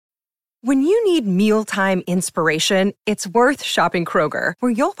When you need mealtime inspiration, it's worth shopping Kroger,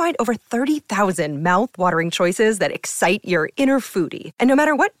 where you'll find over 30,000 mouth-watering choices that excite your inner foodie. And no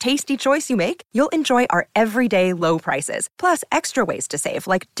matter what tasty choice you make, you'll enjoy our everyday low prices, plus extra ways to save,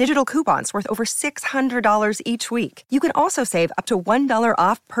 like digital coupons worth over $600 each week. You can also save up to $1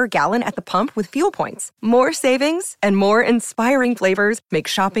 off per gallon at the pump with fuel points. More savings and more inspiring flavors make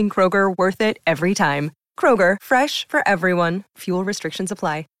shopping Kroger worth it every time. Kroger, fresh for everyone. Fuel restrictions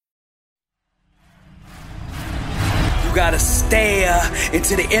apply. You gotta stare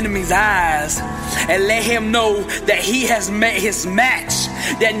into the enemy's eyes and let him know that he has met his match,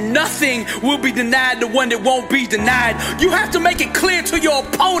 that nothing will be denied the one that won't be denied. You have to make it clear to your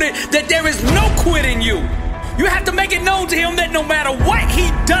opponent that there is no quit in you. You have to make it known to him that no matter what he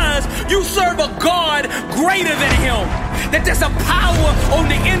does, you serve a God greater than him. That there's a power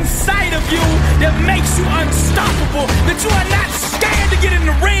on the inside of you that makes you unstoppable. That you are not scared to get in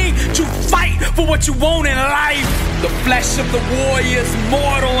the ring to fight for what you want in life. The flesh of the warrior is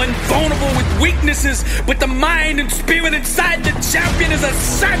mortal and vulnerable with weaknesses, but the mind and spirit inside the champion is a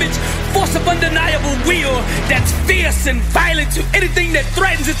savage force of undeniable will that's fierce and violent to anything that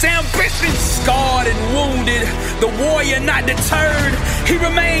threatens its ambition. Scarred and wounded, the warrior not deterred. He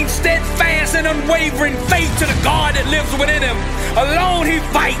remains steadfast and unwavering faith to the God that lives within him. Alone he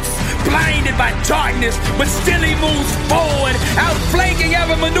fights, blinded by darkness, but still he moves forward, outflanking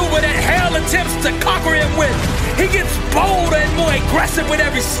every maneuver that hell attempts to conquer him with. He gets bolder and more aggressive with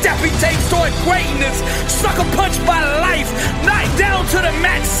every step he takes toward greatness. Sucker punched by life, knocked down to the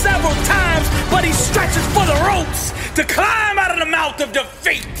mat several times, but he stretches for the ropes to climb out of the mouth of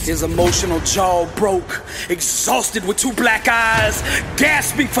defeat. His emotional jaw broke, exhausted with two black eyes,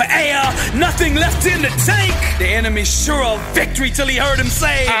 gasping for air, nothing left in the tank. The enemy sure of victory till he heard him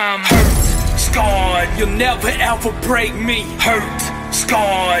say, I'm hurt, scarred, you'll never ever break me. Hurt,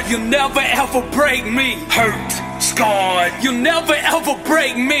 scarred, you'll never ever break me. Hurt, scarred, you'll never ever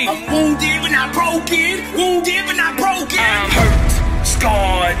break me. I'm wounded but not broken, wounded but not broken. I'm hurt,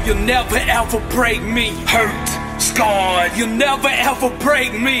 scarred, you'll never ever break me. Hurt, scarred, you'll never ever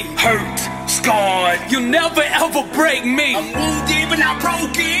break me. Hurt, scarred, you'll never ever break me. I'm wounded but not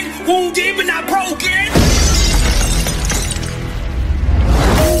broken, wounded but not broken.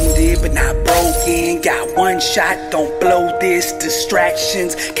 Wounded but not broken, got one shot, don't blow this.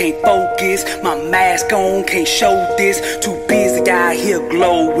 Distractions, can't focus, my mask on, can't show this. Too busy out here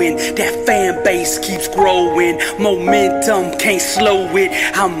glowing, that fan base keeps growing. Momentum, can't slow it,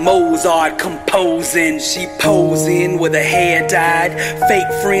 I'm Mozart composing. She posing with her hair dyed,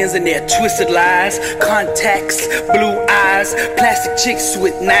 fake friends and their twisted lies. Contacts, blue eyes, plastic chicks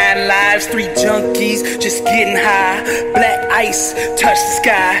with 9 lives. 3 junkies, just getting high. Black ice, touch the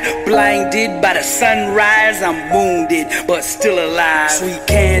sky, blinded by the sunrise. I'm wounded, but still alive. Sweet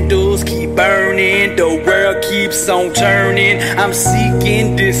candles keep burning, the world keeps on turning. I'm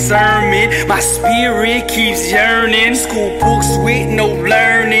seeking discernment, my spirit keeps yearning. School books with no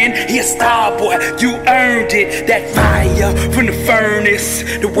learning. Here, star boy, you earned it. That fire from the furnace,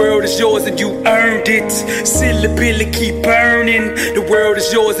 the world is yours and you earned it. Silly Billy keep burning, the world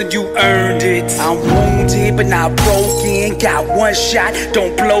is yours and you earned it. I'm wounded but not broken, got one shot,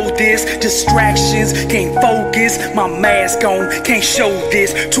 don't blow this. Distractions, can't focus, my mask on, can't show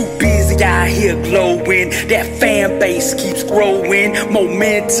this. Too busy out here glowing, that fan base keeps growing.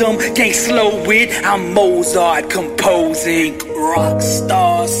 Momentum, can't slow it, I'm Mozart composing. Rock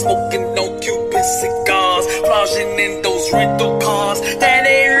star, smoking no Cuban cigars, flashing in those rental cars. That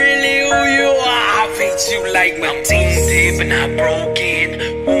ain't really who you are. I paint you like my wounded but not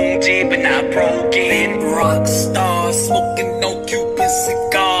broken, wounded but not broken. Rock star, smoking no Cuban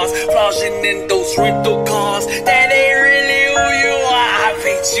cigars, flashing in those rental cars. That ain't really who you are. I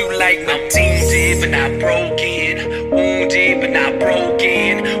paint you like my wounded but not broken, wounded but not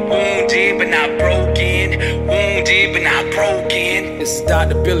broken, wounded but not broken, wounded but not broken. This is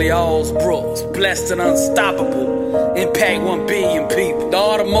Dr. Billy Alsbrooks, blessed and unstoppable. Impact 1 billion people. The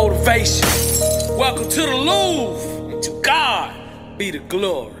art of motivation. Welcome to the Louvre, and to God be the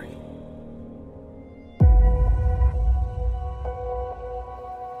glory.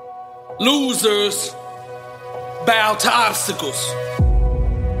 Losers bow to obstacles.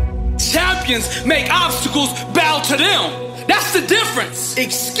 Champions make obstacles bow to them. That's the difference.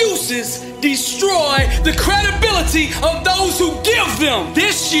 Excuses destroy the credibility of those who give them.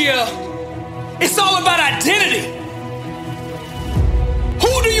 This year, it's all about identity.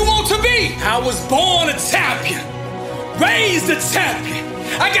 Who do you want to be? I was born a champion, raised a champion.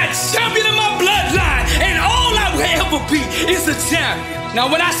 I got champion in my bloodline, and all I will ever be is a champion. Now,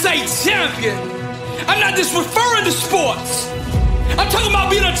 when I say champion, I'm not just referring to sports. I'm talking about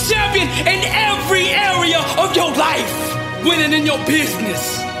being a champion in every area of your life. Winning in your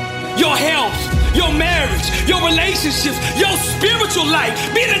business, your health, your marriage, your relationships, your spiritual life.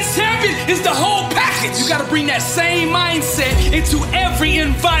 Being a champion is the whole package. You gotta bring that same mindset into every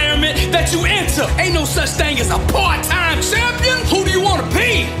environment that you enter. Ain't no such thing as a part-time champion. Who do you wanna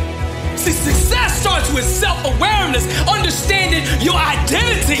be? See, success starts with self-awareness, understanding your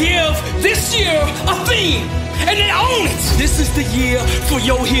identity. Give this year a theme, and then own it. This is the year for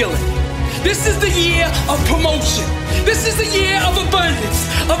your healing. This is the year of promotion. This is the year of abundance,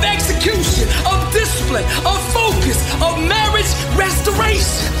 of execution, of discipline, of focus, of marriage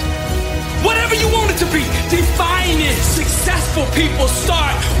restoration. Whatever you want it to be, define it. Successful people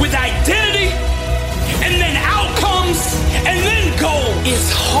start with identity, and then outcomes, and then goals.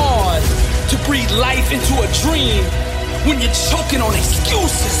 It's hard to breathe life into a dream when you're choking on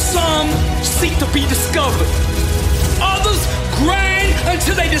excuses. Some seek to be discovered. Others grind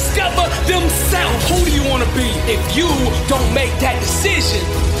until they discover themselves. Who do you want to be? If you don't make that decision,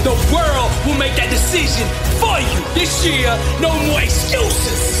 the world will make that decision for you. This year, no more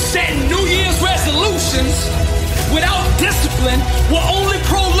excuses. Setting New Year's resolutions without discipline will only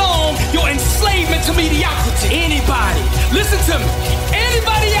prolong your enslavement to mediocrity. Anybody, listen to me,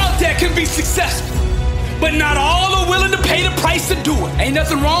 anybody out there can be successful, but not all are willing to pay the price to do it. Ain't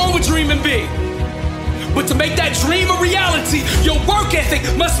nothing wrong with dreaming big, but to make that dream a reality, your work ethic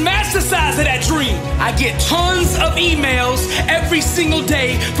must match the size of that dream. I get tons of emails every single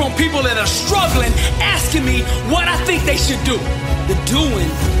day from people that are struggling, asking me what I think they should do. The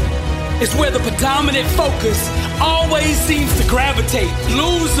doing is where the predominant focus always seems to gravitate.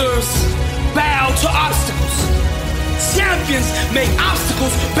 Losers bow to obstacles. Champions make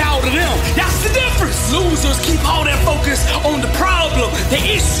obstacles bow to them. That's the difference. Losers keep all their focus on the problem, the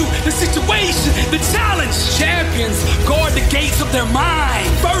issue, the situation, the challenge. Champions guard the gates of their mind.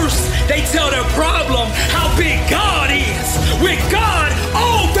 First, they tell their problem how big God is. With God,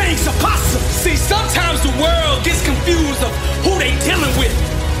 all things are possible. See, sometimes the world gets confused of who they dealing with.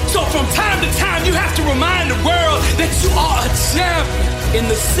 So from time to time, you have to remind the world that you are a champion. In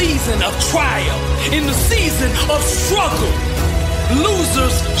the season of trial, in the season of struggle,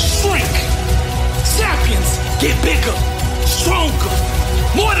 losers shrink. Champions get bigger, stronger,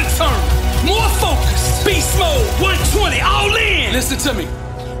 more determined, more focused. Beast mode, 120, all in. Listen to me.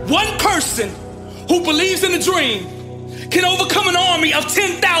 One person who believes in a dream can overcome an army of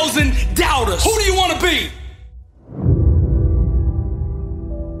 10,000 doubters. Who do you want to be?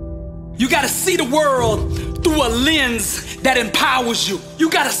 You gotta see the world through a lens that empowers you. You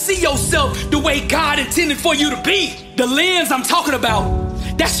gotta see yourself the way God intended for you to be. The lens I'm talking about,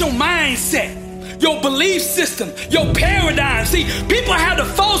 that's your mindset, your belief system, your paradigm. See, people have the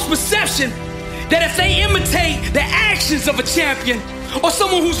false perception that if they imitate the actions of a champion or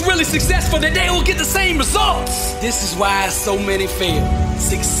someone who's really successful, that they will get the same results. This is why so many fail.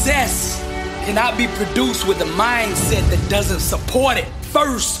 Success cannot be produced with a mindset that doesn't support it.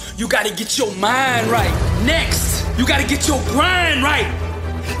 First, you gotta get your mind right. Next, you gotta get your grind right.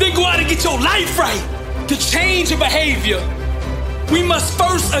 Then go out and get your life right. To change your behavior, we must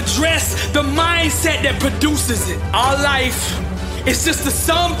first address the mindset that produces it. Our life is just the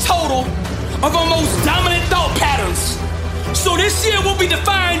sum total of our most dominant thought patterns. So this year will be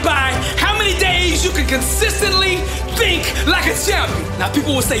defined by how many days you can consistently think like a champion. Now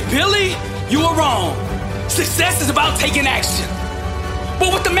people will say, Billy, you are wrong. Success is about taking action.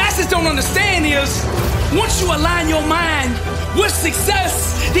 But what the masses don't understand is, once you align your mind with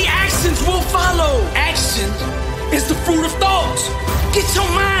success, the actions will follow. Action is the fruit of thought. Get your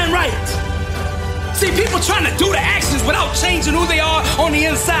mind right. See, people trying to do the actions without changing who they are on the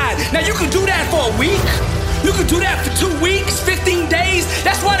inside. Now, you can do that for a week. You can do that for 2 weeks, 15 days.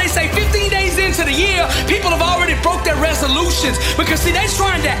 That's why they say 15 days into the year, people have already broke their resolutions. Because see, they're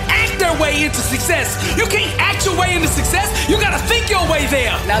trying to act their way into success. You can't act your way into success. You gotta think your way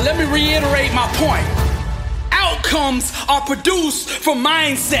there. Now let me reiterate my point. Outcomes are produced from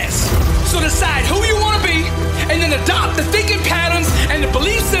mindsets. So decide who you wanna be, and then adopt the thinking patterns and the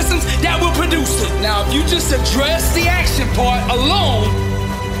belief systems that will produce it. Now, if you just address the action part alone,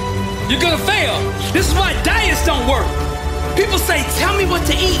 you're gonna fail. This is why diets don't work. People say, tell me what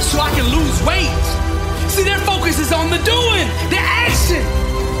to eat so I can lose weight. See, their focus is on the doing, the action.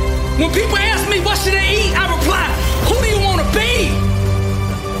 When people ask me, what should I eat? I reply, who do you wanna be?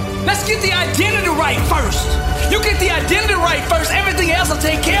 Let's get the identity right first. You get the identity right first, everything else will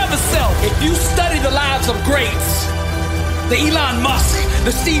take care of itself. If you study the lives of greats, the Elon Musk,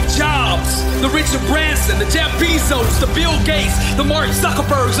 The Steve Jobs, the Richard Branson, the Jeff Bezos, the Bill Gates, the Mark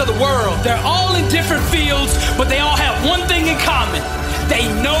Zuckerbergs of the world. They're all in different fields, but they all have one thing in common. They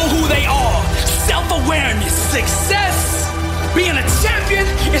know who they are. Self-awareness, success. Being a champion,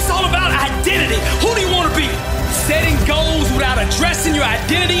 it's all about identity. Who do you want to be? Setting goals without addressing your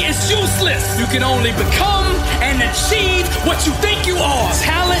identity is useless. You can only become and achieve what you think you are.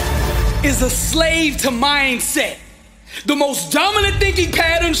 Talent is a slave to mindset. The most dominant thinking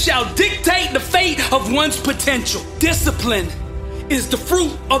pattern shall dictate the fate of one's potential. Discipline is the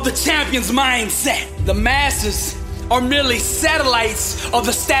fruit of the champion's mindset. The masses are merely satellites of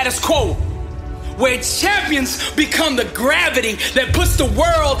the status quo, where champions become the gravity that puts the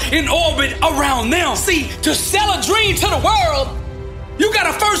world in orbit around them. See, to sell a dream to the world, you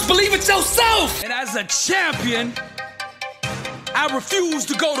gotta first believe it yourself. And as a champion, I refuse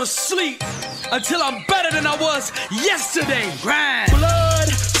to go to sleep until I'm better than I was yesterday. Grind, blood,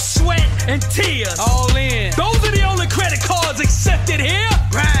 sweat, and tears. All in. Those are the only credit cards accepted here.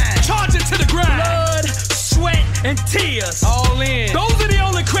 Grind. Charge it to the grind. Blood, sweat, and tears. All in. Those are the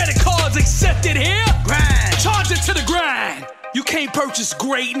only credit cards accepted here. Grind. Charge it to the grind. You can't purchase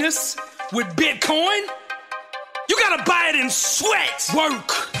greatness with Bitcoin. You gotta buy it in sweat.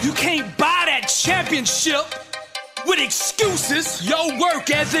 Work. You can't buy that championship with excuses. Your work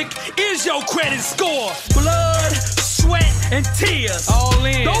ethic is your credit score. Blood, sweat, and tears. All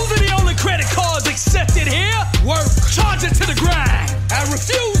in. Those are the only credit cards accepted here. Work. Charge it to the grind. I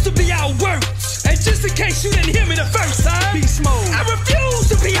refuse to be outworked. And just in case you didn't hear me the first time, beast mode. I refuse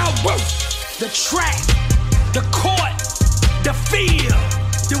to be outworked. The track, the court, the field,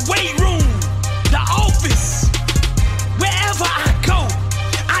 the weight room, the office. Wherever I go,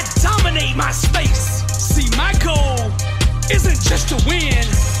 I dominate my space. See, my goal isn't just to win,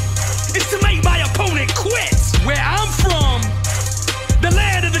 it's to make my opponent quit. Where I'm from, the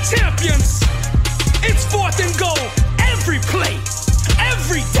land of the champions, it's 4th and goal every play,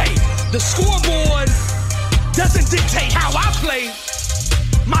 every day. The scoreboard doesn't dictate how I play,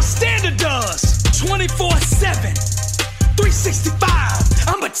 my standard does. 24/7, 365,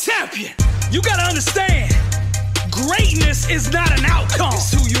 I'm a champion. You gotta understand, greatness is not an outcome.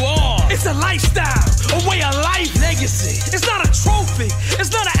 It's who you are. It's a lifestyle, a way of life. Legacy. It's not a trophy.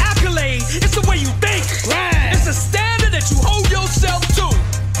 It's not an accolade. It's the way you think. Grind. It's a standard that you hold yourself to.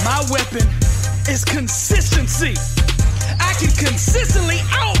 My weapon is consistency. I can consistently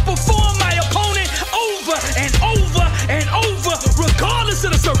outperform my opponent over and over and over, regardless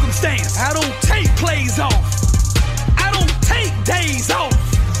of the circumstance. I don't take plays off. I don't take days off.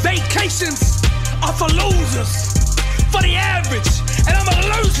 Vacations are for losers. For the average, and I'm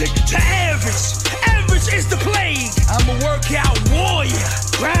allergic to average. Average is the plague. I'm a workout warrior.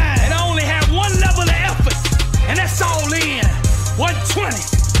 Grind. And I only have one level of effort, and that's all in. 120,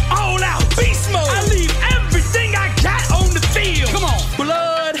 all out, beast mode. I leave everything I got on the field. Come on.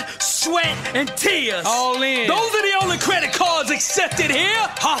 Blood, sweat, and tears. All in. Those are the only credit cards accepted here.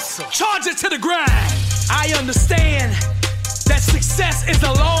 Hustle. Charge it to the grind. I understand that success is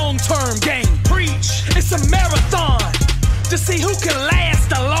a long-term game. Preach. It's a marathon to see who can last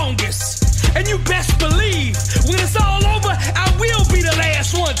the longest. And you best believe, when it's all over, I will be the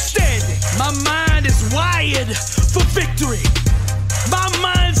last one standing. My mind is wired for victory. My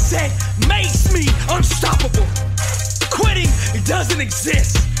mindset makes me unstoppable. Quitting doesn't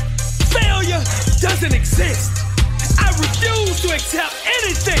exist. Failure doesn't exist. I refuse to accept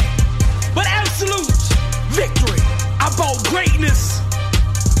anything but absolute victory. I bought greatness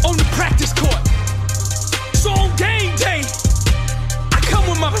on the practice court. So on game day, I come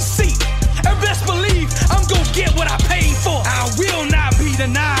with my receipt. And best believe I'm gonna get what I paid for. I will not be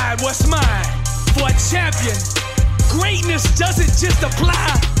denied what's mine. For a champion, greatness doesn't just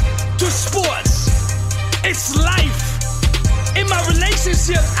apply to sports. It's life. In my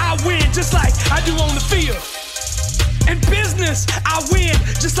relationship, I win just like I do on the field. In business, I win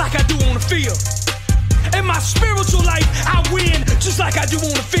just like I do on the field. In my spiritual life, I win just like I do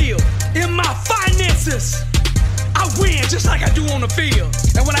on the field. In my finances, I win just like I do on the field.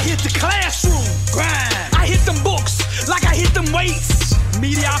 And when I hit the classroom, grind. I hit them books like I hit them weights.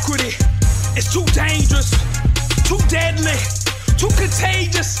 Mediocrity is too dangerous, too deadly, too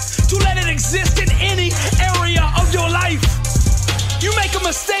contagious to let it exist in any area of your life. You make a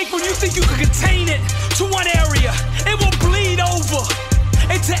mistake when you think you can contain it to one area. It will bleed over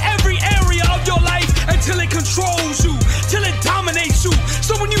into every area of your life until it controls you, till it dominates you.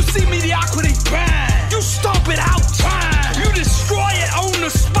 So when you see mediocrity, grind. You stomp it out, grind. You destroy it on the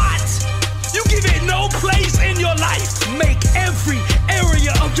spot. You give it no place in your life. Make every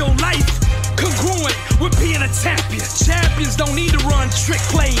area of your life congruent with being a champions. Champions don't need to run trick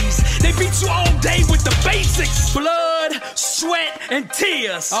plays. They beat you all day with the basics. Blood, sweat, and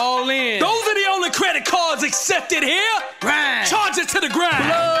tears. All in. Those are the only credit cards accepted here. Grind. Charge it to the grind.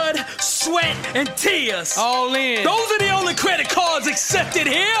 Blood, sweat, and tears. All in. Those are the only credit cards accepted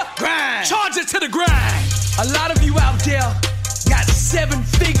here. Grind. Charge it to the grind. A lot of you out there got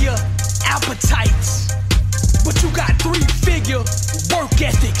 7-figure appetites, but you got 3-figure work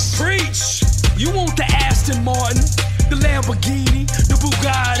ethics. Preach. You want the Aston Martin, the Lamborghini, the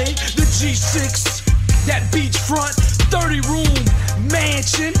Bugatti, the G6, that beachfront 30-room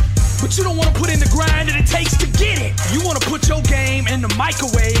mansion, but you don't want to put in the grind that it takes to get it. You want to put your game in the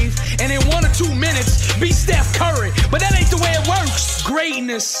microwave and in 1 or 2 minutes be Steph Curry, but that ain't the way it works.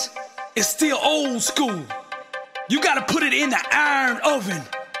 Greatness is still old school. You got to put it in the iron oven.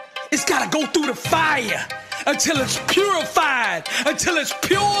 It's got to go through the fire until it's purified, until it's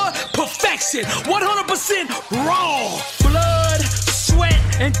pure perfection, 100% raw. Blood, sweat,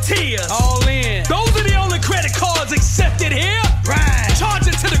 and tears. All in. Those are the only credit cards accepted here. Grind. Charge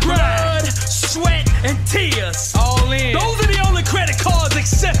it to the grind. Blood, sweat, and tears. All in. Those are the only credit cards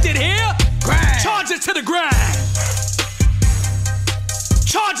accepted here. Grind. Charge it to the grind.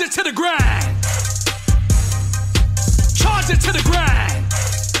 Charge it to the grind. Charge it to the grind.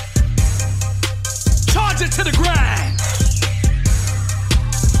 Charge it to the grind.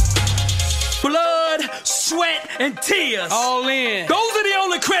 Blood, sweat, and tears. All in. Those are the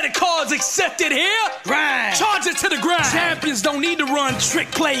only credit cards accepted here. Grind. Charge it to the grind. Champions don't need to run trick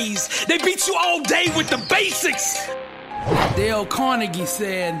plays. They beat you all day with the basics. Dale Carnegie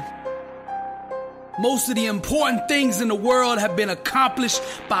said, most of the important things in the world have been accomplished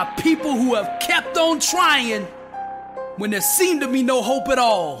by people who have kept on trying when there seemed to be no hope at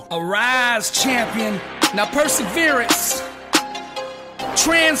all. Arise, champion. Now perseverance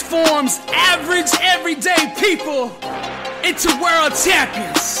transforms average, everyday people into world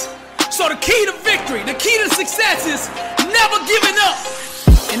champions. So the key to victory, the key to success is never giving up.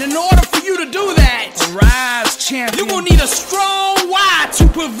 And in order for you to do that, arise, champion, you're gonna need a strong why to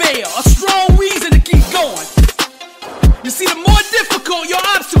prevail, a strong reason to keep going. You see, the more difficult your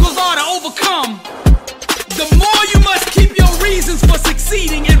obstacles are to overcome, the more you must keep your reasons for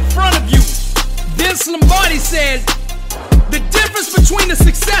succeeding in front of you. Vince Lombardi said, the difference between a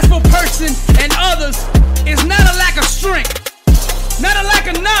successful person and others is not a lack of strength, not a lack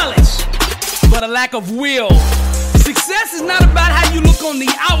of knowledge, but a lack of will. Success is not about how you look on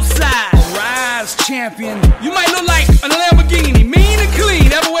the outside. Arise, champion. You might look like a Lamborghini, mean and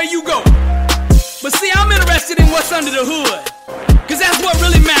clean, everywhere you go. But see, I'm interested in what's under the hood, cause that's what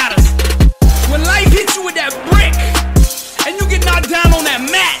really matters. When life hits you with that brick, and you get knocked down on that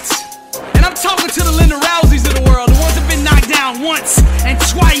mat, and I'm talking to the Linda Rouseys of the world, the ones that been knocked down once and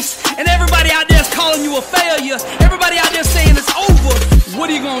twice, and everybody out there is calling you a failure, everybody out there saying it's over, what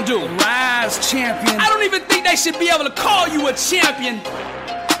are you gonna do? Rise, champion. I don't even think they should be able to call you a champion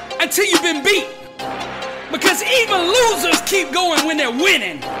until you've been beat, because even losers keep going when they're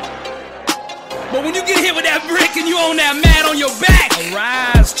winning. But when you get hit with that brick and you on that mat on your back,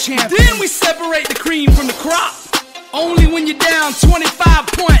 arise, champion. Then we separate the cream from the crop. Only when you're down 25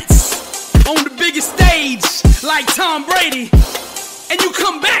 points on the biggest stage, like Tom Brady, and you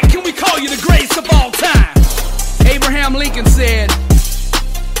come back, can we call you the greatest of all time? Abraham Lincoln said,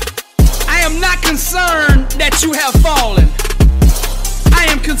 I am not concerned that you have fallen. I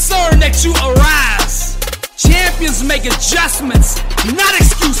am concerned that you arise. Champions make adjustments, not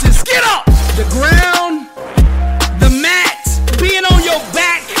excuses. Get up! The ground, the mat, being on your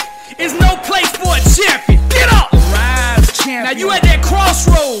back is no place for a champion. Get up! Arise, champion. Now you at that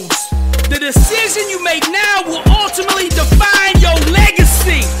crossroads. The decision you make now will ultimately define your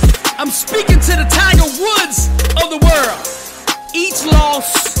legacy. I'm speaking to the Tiger Woods of the world. Each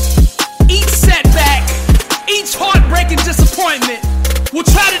loss, each setback, each heartbreaking disappointment will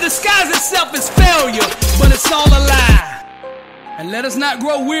try to disguise itself as failure, but it's all a lie. And let us not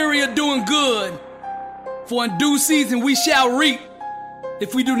grow weary of doing good, for in due season we shall reap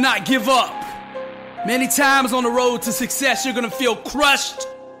if we do not give up. Many times on the road to success, you're gonna feel crushed,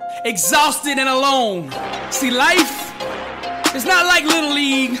 exhausted, and alone. See, life is not like Little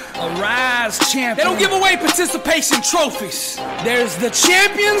League. Arise, champion. They don't give away participation trophies. There's the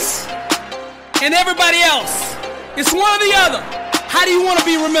champions and everybody else. It's one or the other. How do you want to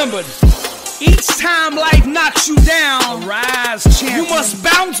be remembered? Each time life knocks you down, arise, champion. You must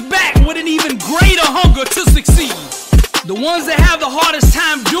bounce back with an even greater hunger to succeed. The ones that have the hardest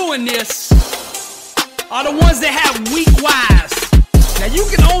time doing this are the ones that have weak whys. Now you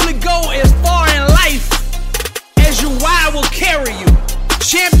can only go as far in life as your why will carry you.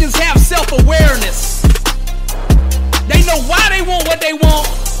 Champions have self-awareness. know why they want what they want,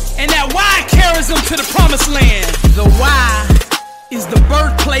 and that why carries them to the promised land. The why is the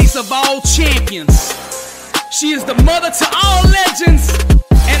birthplace of all champions. She is the mother to all legends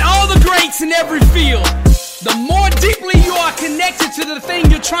and all the greats in every field. The more deeply you are connected to the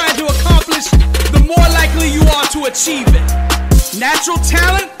thing you're trying to accomplish, the more likely you are to achieve it. Natural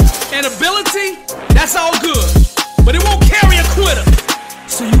talent and ability, that's all good, but it won't carry a quitter.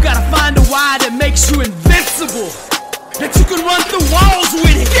 So you gotta find a why that makes you invincible, that you can run through walls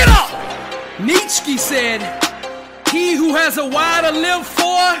with it. Get up! Nietzsche said, he who has a why to live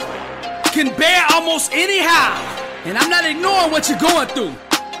for can bear almost anyhow. And I'm not ignoring what you're going through.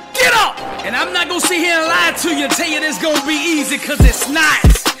 Get up! And I'm not gonna sit here and lie to you and tell you it's gonna be easy, cause it's not.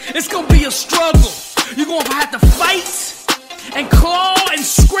 It's gonna be a struggle. You're gonna have to fight and claw and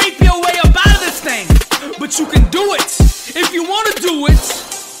scrape your way up out of this thing. But you can do it if you wanna do it.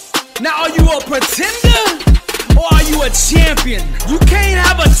 Now, are you a pretender or are you a champion? You can't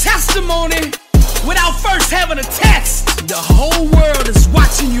have a testimony without first having a test. The whole world is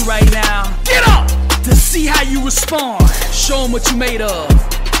watching you right now. Get up to see how you respond. Show them what you made of.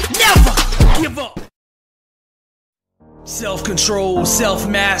 Never give up. Self-control,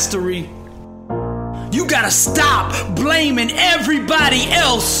 self-mastery. You gotta stop blaming everybody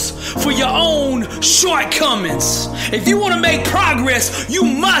else for your own shortcomings. If you wanna make progress, you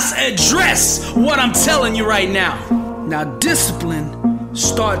must address what I'm telling you right now. Now, discipline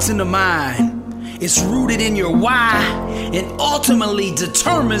starts in the mind. It's rooted in your why and ultimately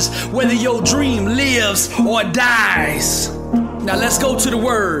determines whether your dream lives or dies. Now let's go to the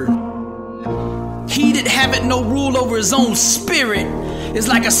word. He that haveth no rule over his own spirit is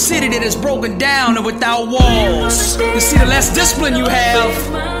like a city that is broken down and without walls. You see, the less discipline you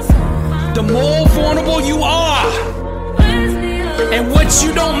have, the more vulnerable you are. And what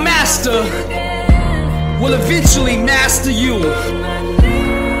you don't master will eventually master you.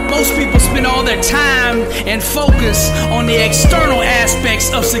 Most people spend all their time and focus on the external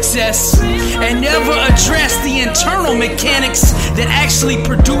aspects of success and never address the internal mechanics that actually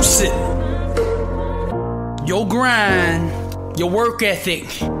produce it. Your grind, your work ethic,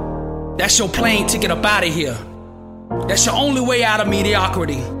 that's your plane ticket up out of here. That's your only way out of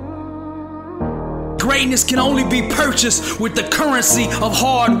mediocrity. Greatness can only be purchased with the currency of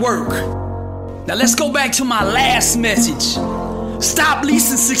hard work. Now let's go back to my last message. Stop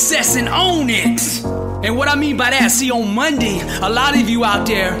leasing success and own it. And what I mean by that, see, on Monday, a lot of you out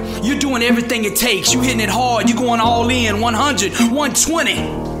there, you're doing everything it takes. You're hitting it hard. You're going all in, 100, 120.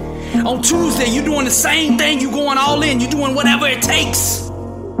 On Tuesday, you're doing the same thing. You're going all in. You're doing whatever it takes.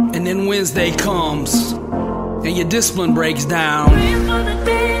 And then Wednesday comes, and your discipline breaks down.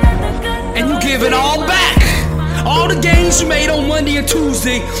 And you give it all back. All the gains you made on Monday and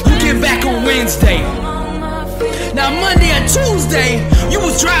Tuesday, you give back on Wednesday. Now Monday and Tuesday, you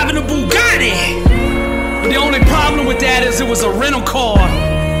was driving a Bugatti. The only problem with that is it was a rental car.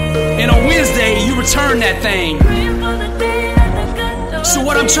 And on Wednesday, you returned that thing. So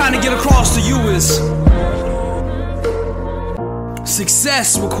what I'm trying to get across to you is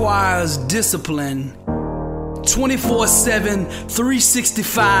success requires discipline. 24/7,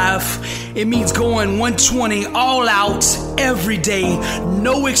 365. It means going 120 all out every day.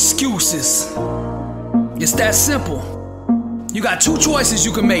 No excuses. It's that simple. You got two choices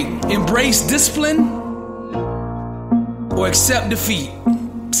you can make. Embrace discipline or accept defeat.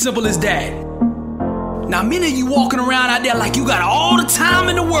 Simple as that. Now, many of you walking around out there like you got all the time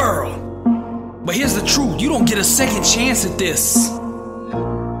in the world. But here's the truth. You don't get a second chance at this.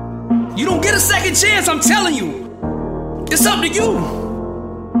 You don't get a second chance, I'm telling you. It's up to you.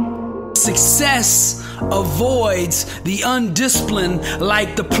 Success avoids the undisciplined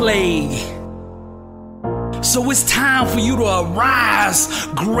like the plague. So it's time for you to arise,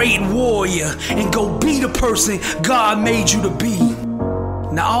 great warrior, and go be the person God made you to be.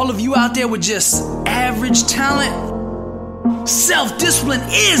 Now, all of you out there with just average talent, self-discipline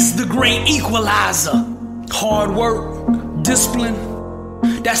is the great equalizer. Hard work, discipline,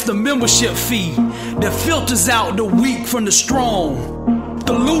 that's the membership fee that filters out the weak from the strong,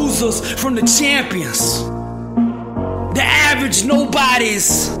 the losers from the champions, the average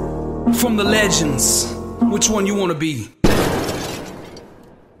nobodies from the legends. Which one you want to be?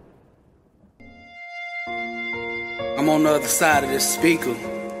 I'm on the other side of this speaker,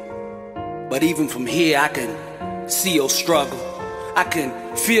 but even from here I can see your struggle. I can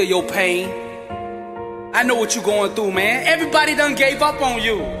feel your pain. I know what you're going through, man. Everybody done gave up on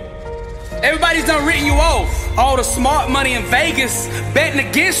you. Everybody's done written you off. All the smart money in Vegas betting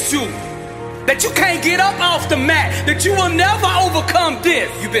against you. That you can't get up off the mat. That you will never overcome this.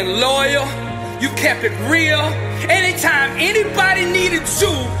 You've been loyal. You kept it real. Anytime anybody needed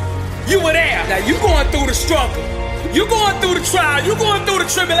you, you were there. Now you going through the struggle. You going through the trial. You going through the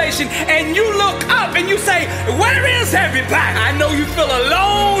tribulation. And you look up and you say, where is everybody? I know you feel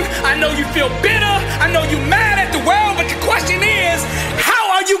alone. I know you feel bitter. I know you mad at the world. But the question is,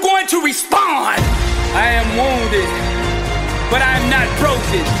 how are you going to respond? I am wounded, but I am not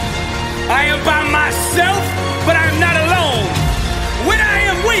broken. I am by myself, but I am not alone. When I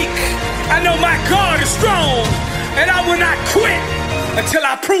am weak, I know my God is strong. And I will not quit until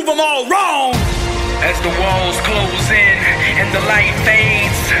I prove them all wrong. As the walls close in and the light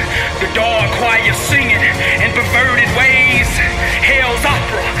fades, the dark choir singing in perverted ways. Hell's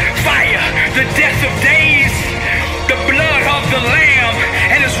opera, fire, the death of days, the blood of the Lamb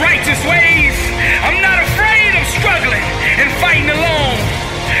and his righteous ways. I'm not afraid of struggling and fighting alone.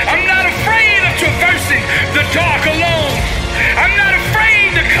 I'm not afraid of traversing the dark alone. I'm not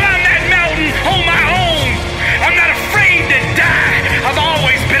afraid to climb that mountain on my own. I'm not afraid to die. I've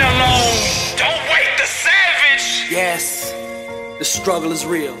always been alone. Don't wait the savage. Yes, the struggle is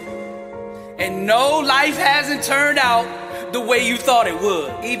real. And no, life hasn't turned out the way you thought it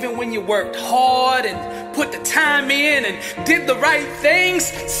would. Even when you worked hard and put the time in and did the right things,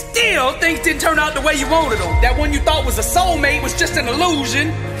 still things didn't turn out the way you wanted them. That one you thought was a soulmate was just an illusion.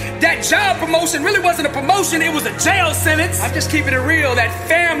 That job promotion really wasn't a promotion, it was a jail sentence. I'm just keeping it real. That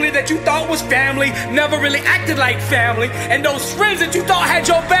family that you thought was family never really acted like family. And those friends that you thought had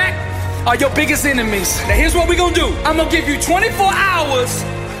your back are your biggest enemies. Now here's what we're gonna do. I'm gonna give you 24 hours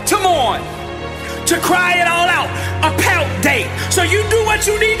to mourn, to cry it all out, a pout date. So you do what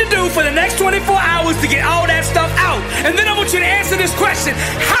you need to do for the next 24 hours to get all that stuff out. And then I want you to answer this question.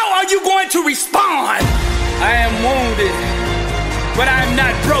 How are you going to respond? I am wounded, but I am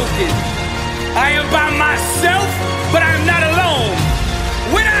not broken. I am by myself, but I am not alone.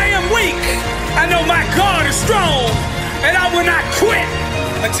 When I am weak, I know my God is strong. And I will not quit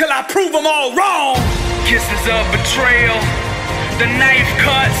until I prove them all wrong. Kisses of betrayal, the knife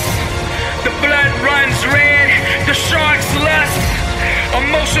cuts, the blood runs red, the shark's lust,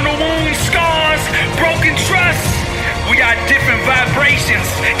 emotional wounds, scars, broken trust. We are different vibrations,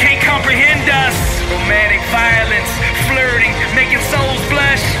 can't comprehend us. Romantic violence, flirting, making souls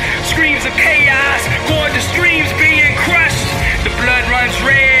blush. Screams of chaos, gorgeous dreams being crushed. The blood runs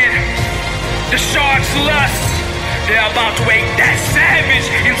red, the shark's lust. They're about to wake that savage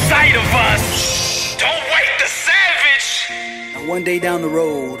inside of us. Don't wake the savage. Now one day down the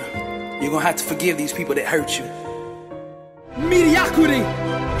road, you're gonna have to forgive these people that hurt you. Mediocrity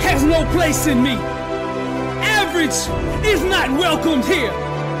has no place in me. Average is not welcomed here.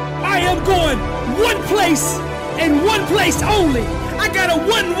 I am going one place and one place only. I got a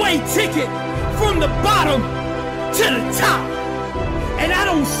one-way ticket from the bottom to the top. And I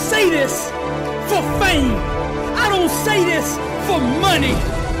don't say this for fame. I don't say this for money.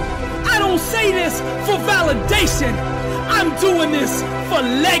 I don't say this for validation. I'm doing this for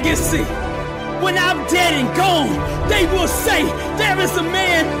legacy. When I'm dead and gone, they will say there is a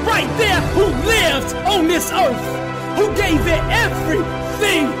man right there who lived on this earth, who gave it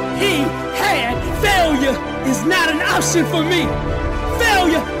everything he had. Failure is not an option for me.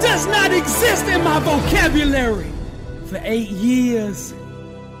 Failure does not exist in my vocabulary. For 8 years,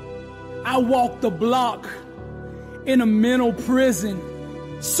 I walked the block in a mental prison,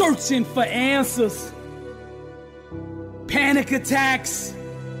 searching for answers. Panic attacks,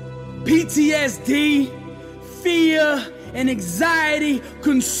 PTSD, fear, and anxiety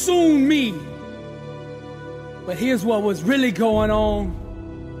consumed me. But here's what was really going on.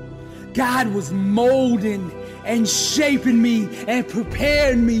 God was molding and shaping me and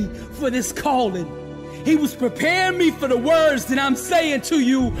preparing me for this calling. He was preparing me for the words that I'm saying to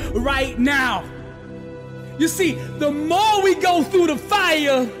you right now. You see, the more we go through the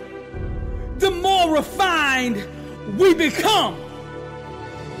fire, the more refined we become.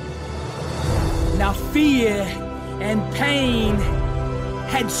 Now fear and pain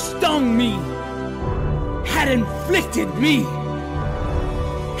had stung me, had inflicted me,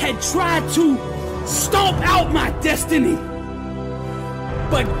 had tried to stomp out my destiny.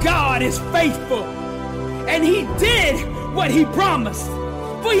 But God is faithful, and He did what He promised.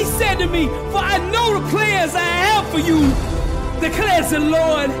 For He said to me, for I know the plans I have for you, declares the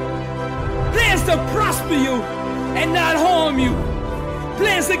Lord. Plans to prosper you and not harm you.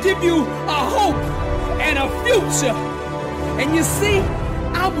 Plans to give you a hope and a future. And you see,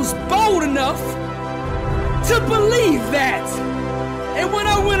 I was bold enough to believe that. And when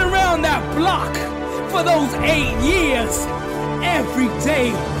I went around that block for those 8 years, every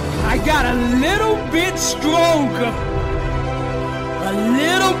day I got a little bit stronger, a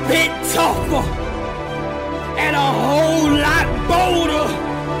little bit tougher and a whole lot bolder.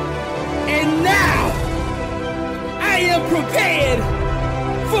 And now I am prepared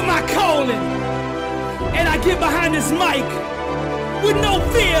for my calling. And I get behind this mic with no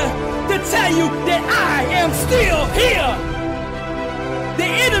fear to tell you that I am still here. The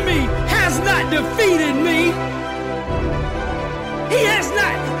enemy has not defeated me. He has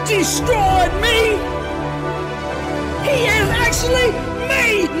not destroyed me. He has actually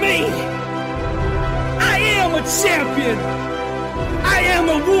made me. I am a champion. I am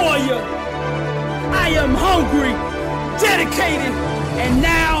a warrior. I am hungry, dedicated, and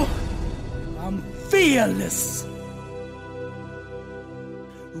now I'm fearless.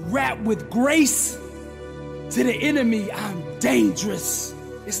 Rap with grace. To the enemy, I'm dangerous.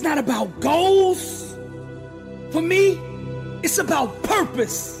 It's not about goals. For me, it's about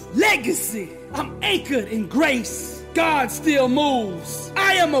purpose, legacy. I'm anchored in grace. God still moves.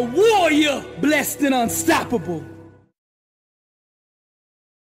 I am a warrior, blessed and unstoppable.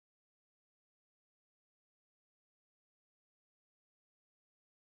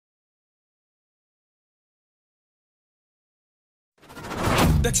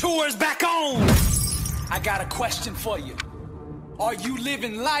 The tour is back on. I got a question for you. Are you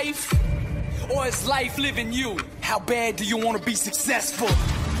living life, or is life living you? How bad do you want to be successful?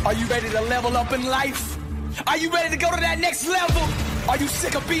 Are you ready to level up in life? Are you ready to go to that next level? Are you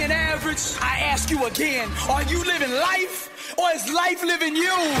sick of being average? I ask you again, are you living life, or is life living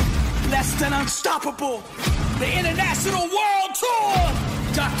you? Blessed and unstoppable. The International World Tour.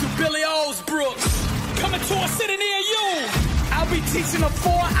 Dr. Billy Alsbrooks coming to a city near you. I'll be teaching a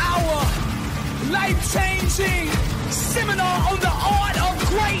 4-hour, life-changing seminar on the art of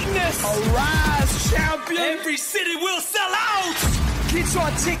greatness. Arise, champion. Every city will sell out. Get your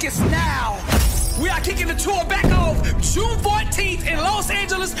tickets now. We are kicking the tour back off June 14th in Los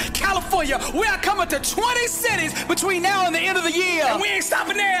Angeles, California. We are coming to 20 cities between now and the end of the year. And we ain't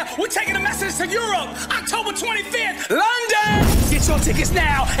stopping there. We're taking a message to Europe, October 25th, London. Get your tickets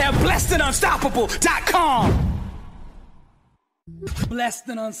now at blessedandunstoppable.com. Blessed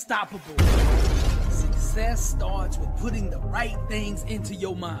and unstoppable. Success starts with putting the right things into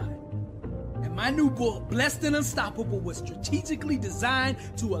your mind. And my new book, Blessed and Unstoppable, was strategically designed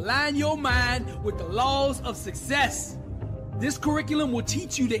to align your mind with the laws of success. This curriculum will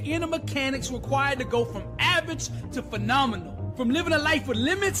teach you the inner mechanics required to go from average to phenomenal. From living a life with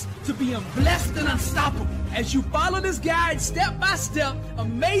limits to being blessed and unstoppable. As you follow this guide step by step,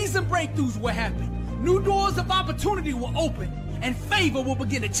 amazing breakthroughs will happen. New doors of opportunity will open. And favor will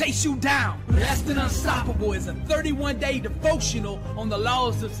begin to chase you down. Blessed and Unstoppable is a 31-day devotional on the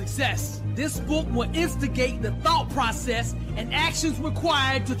laws of success. This book will instigate the thought process and actions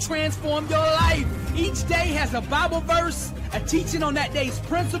required to transform your life. Each day has a Bible verse, a teaching on that day's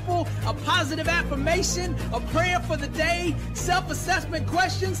principle, a positive affirmation, a prayer for the day, self-assessment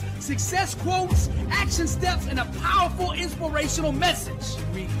questions, success quotes, action steps, and a powerful inspirational message.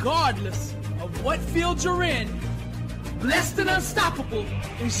 Regardless of what field you're in, Blessed and Unstoppable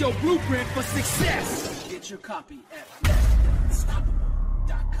is your blueprint for success. Get your copy at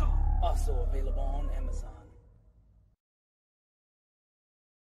blessedandunstoppable.com. Also available on Amazon.